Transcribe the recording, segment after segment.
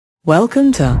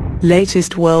Welcome to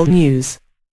latest world news.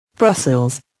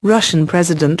 Brussels. Russian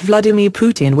President Vladimir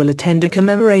Putin will attend a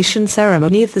commemoration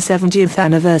ceremony of the 70th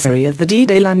anniversary of the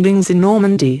D-Day landings in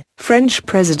Normandy, French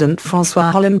President Francois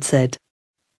Hollande said.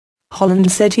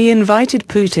 Hollande said he invited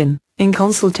Putin, in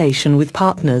consultation with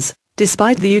partners,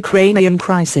 despite the Ukrainian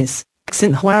crisis,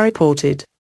 Xinhua reported.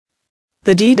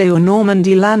 The D-Day or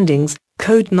Normandy landings,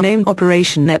 codenamed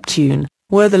Operation Neptune,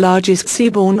 were the largest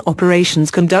seaborne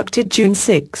operations conducted June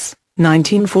 6,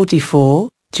 1944,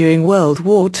 during World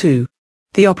War II.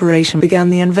 The operation began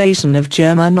the invasion of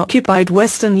German-occupied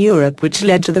Western Europe, which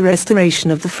led to the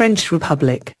restoration of the French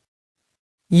Republic.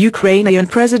 Ukrainian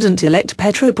President-elect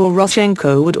Petro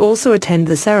Poroshenko would also attend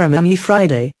the ceremony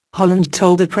Friday, Hollande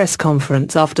told a press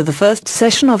conference after the first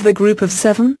session of the Group of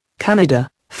Seven, Canada,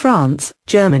 France,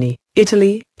 Germany,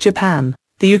 Italy, Japan,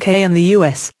 the UK and the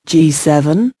US,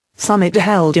 G7, summit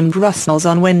held in Brussels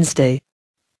on Wednesday.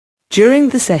 During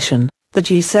the session, the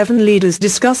G7 leaders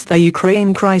discussed the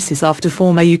Ukraine crisis after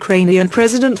former Ukrainian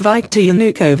President Viktor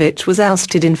Yanukovych was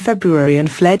ousted in February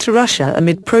and fled to Russia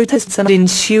amid protests and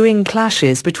ensuing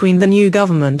clashes between the new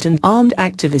government and armed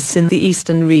activists in the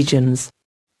eastern regions.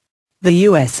 The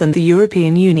US and the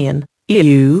European Union,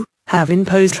 EU, have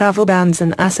imposed travel bans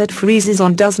and asset freezes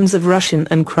on dozens of Russian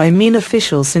and Crimean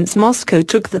officials since Moscow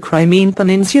took the Crimean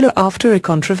Peninsula after a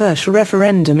controversial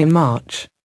referendum in March.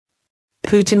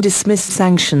 Putin dismissed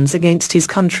sanctions against his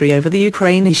country over the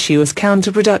Ukraine issue as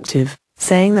counterproductive,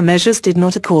 saying the measures did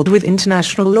not accord with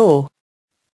international law.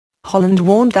 Hollande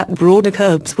warned that broader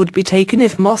curbs would be taken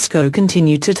if Moscow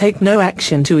continued to take no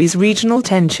action to ease regional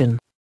tension.